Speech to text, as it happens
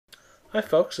Hi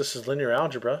folks, this is Linear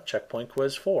Algebra, Checkpoint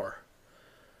Quiz 4.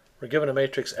 We're given a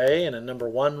matrix A, and in number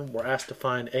 1 we're asked to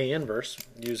find A inverse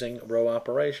using row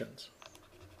operations.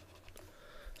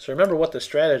 So remember what the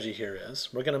strategy here is.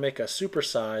 We're going to make a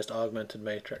supersized augmented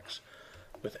matrix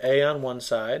with A on one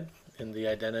side and the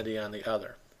identity on the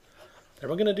other. Then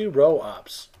we're going to do row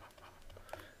ops.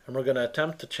 And we're going to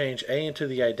attempt to change A into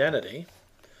the identity,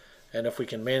 and if we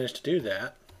can manage to do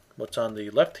that, what's on the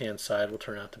left-hand side will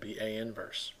turn out to be A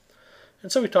inverse.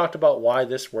 And so we talked about why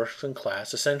this works in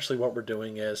class. Essentially what we're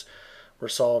doing is we're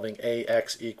solving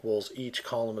AX equals each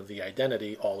column of the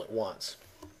identity all at once.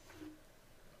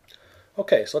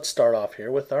 Okay, so let's start off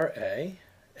here with our A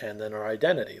and then our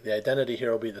identity. The identity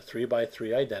here will be the 3 by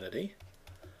 3 identity.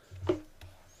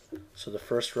 So the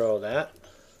first row of that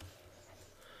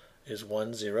is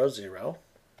 1, 0, 0,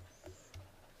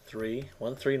 3,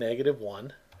 1, 3, negative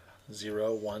 1,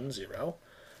 0, 1, 0,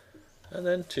 and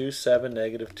then 2, 7,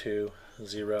 negative 2,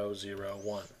 0, 0,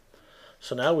 1.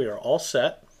 So now we are all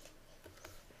set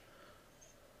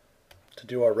to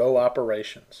do our row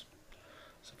operations.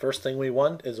 So first thing we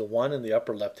want is a 1 in the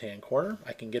upper left-hand corner.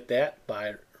 I can get that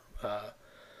by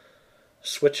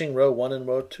switching row 1 and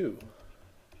row 2.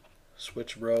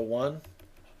 Switch row 1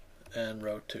 and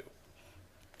row 2.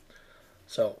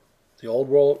 So the old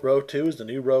row 2 is the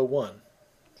new row 1.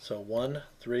 So 1,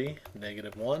 3,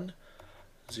 negative 1,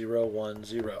 0, 1,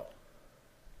 0.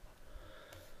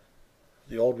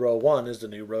 The old row 1 is the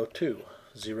new row 2.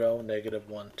 0, negative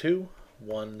 1, 2,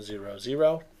 1, 0,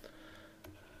 0,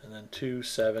 and then 2,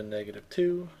 7, negative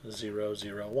 2, 0,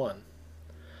 0, 1.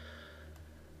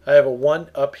 I have a 1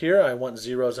 up here. I want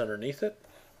zeros underneath it.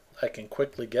 I can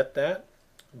quickly get that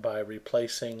by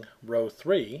replacing row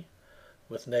 3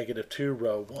 with negative 2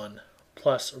 row 1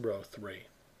 plus row 3.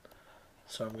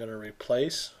 So I'm going to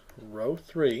replace row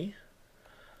 3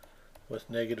 with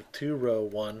negative 2 row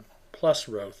 1 plus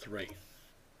row 3.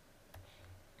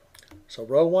 So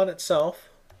row 1 itself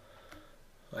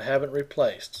I haven't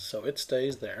replaced, so it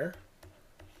stays there.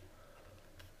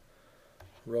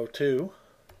 Row 2.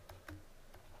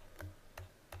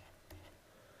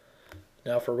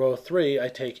 Now for row 3, I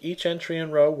take each entry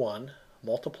in row 1,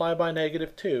 multiply by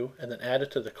negative 2, and then add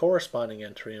it to the corresponding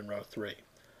entry in row 3.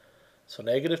 So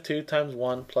negative 2 times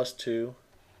 1 plus 2,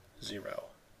 0.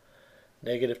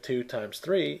 Negative 2 times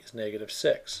 3 is negative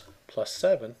 6, plus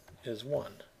 7 is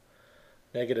 1.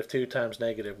 Negative 2 times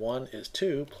negative 1 is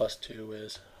 2, plus 2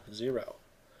 is 0.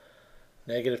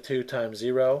 Negative 2 times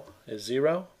 0 is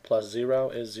 0, plus 0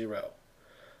 is 0.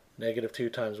 Negative 2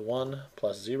 times 1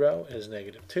 plus 0 is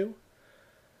negative 2,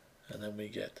 and then we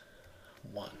get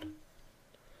 1.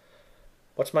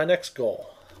 What's my next goal?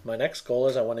 My next goal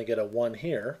is I want to get a 1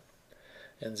 here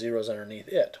and zeros underneath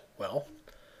it. Well,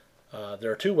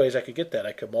 there are two ways I could get that.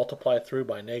 I could multiply through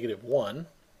by negative 1,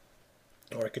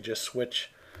 or I could just switch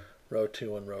row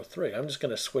 2 and row 3. I'm just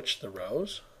going to switch the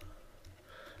rows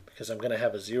because I'm going to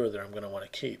have a 0 there I'm going to want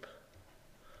to keep.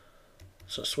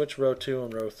 So switch row 2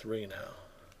 and row 3 now.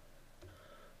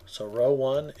 So row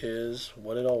 1 is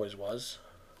what it always was.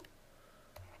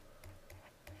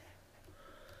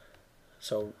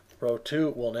 So row 2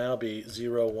 will now be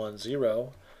 0, 1,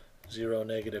 0, 0,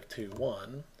 negative 2,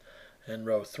 1. And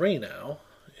row 3 now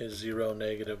is 0,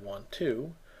 negative 1,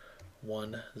 2,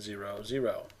 1, 0,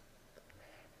 0.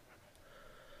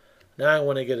 Now I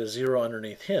want to get a 0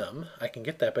 underneath him. I can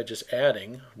get that by just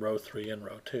adding row 3 and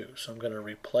row 2. So I'm going to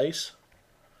replace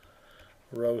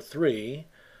row 3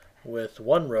 with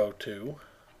 1 row 2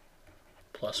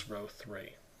 plus row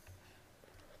 3.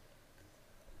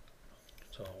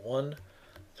 So 1,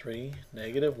 3,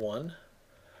 negative 1,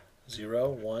 0,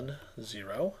 1,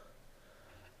 0,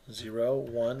 0,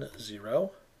 1,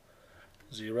 0,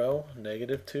 0,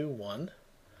 negative 2, 1.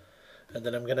 And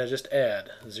then I'm going to just add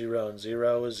 0 and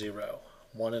 0 is 0.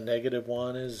 1 and negative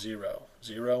 1 is 0.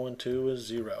 0 and 2 is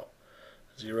 0.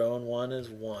 0 and 1 is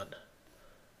 1.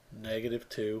 Negative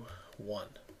 2, 1.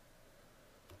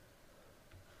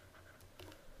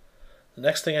 The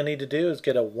next thing I need to do is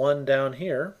get a 1 down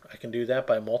here. I can do that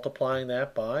by multiplying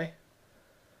that by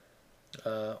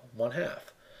 1/2.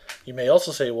 You may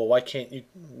also say, well, why can't you?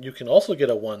 You can also get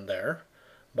a 1 there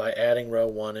by adding row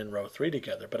 1 and row 3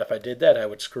 together. But if I did that, I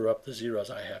would screw up the zeros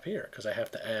I have here because I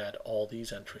have to add all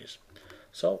these entries.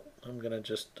 So I'm going to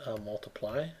just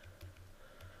multiply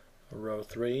row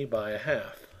 3 by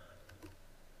 1/2.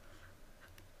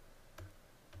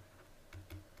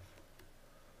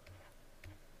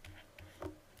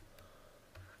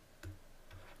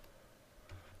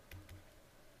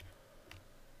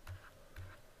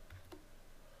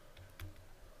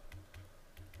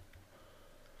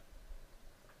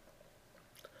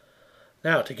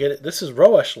 Now to get it, this is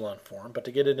row echelon form, but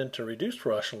to get it into reduced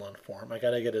row echelon form, I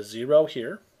got to get a 0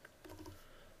 here.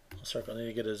 Circle, I need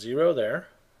to get a 0 there,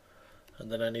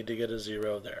 and then I need to get a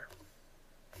 0 there.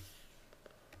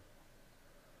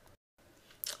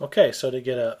 Okay, so to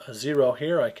get a 0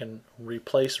 here, I can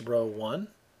replace row 1.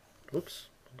 Whoops,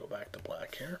 I'll go back to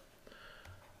black here.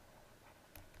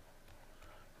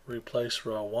 Replace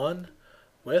row 1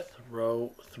 with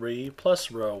row 3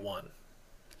 plus row 1.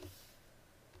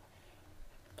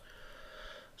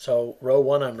 So row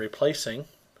 1 I'm replacing.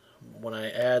 When I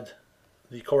add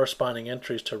the corresponding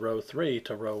entries to row 3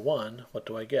 to row 1, what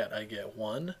do I get? I get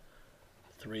 1,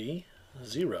 3,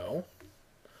 0,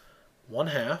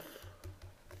 1/2,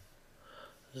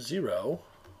 0,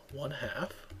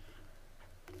 1/2.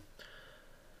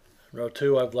 Row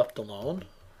 2 I've left alone.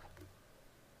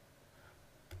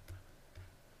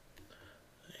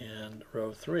 And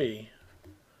row 3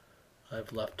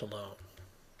 I've left alone.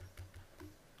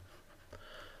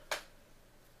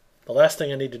 The last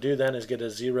thing I need to do then is get a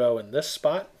 0 in this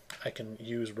spot. I can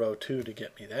use row 2 to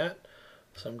get me that.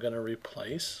 So I'm going to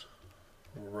replace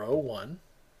row 1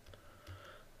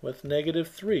 with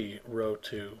 -3 row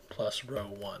 2 plus row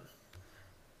 1.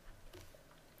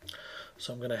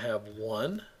 So I'm going to have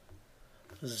 1,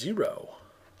 0,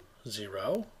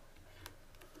 0,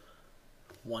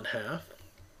 1/2.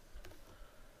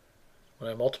 When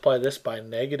I multiply this by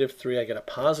 -3, I get a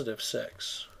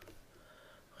 +6.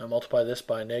 I multiply this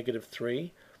by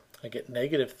 -3, I get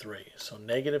 -3. So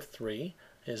 -3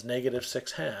 is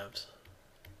 -6/2.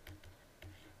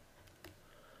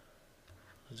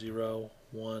 0,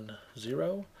 1,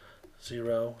 0,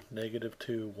 0,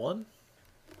 -2, 1,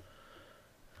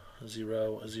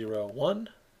 0, 0, 1,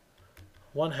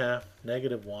 1/2,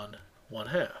 -1,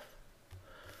 1/2.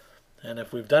 And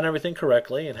if we've done everything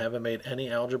correctly and haven't made any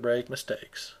algebraic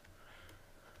mistakes,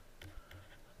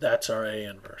 that's our A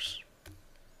inverse.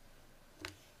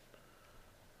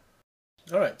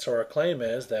 Alright, so our claim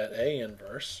is that A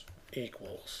inverse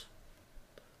equals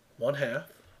 1/2,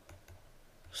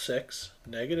 6,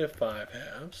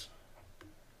 -5/2,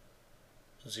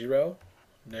 0,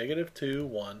 -2,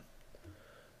 1,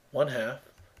 1/2,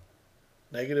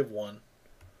 -1,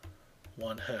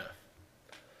 1/2.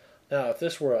 Now, if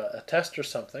this were a test or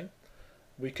something,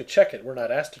 we could check it. We're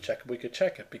not asked to check it. We could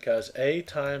check it because A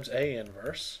times A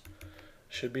inverse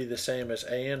should be the same as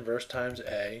A inverse times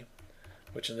A,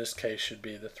 which in this case should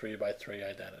be the 3 by 3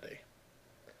 identity.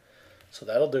 So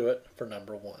that'll do it for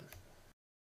number 1.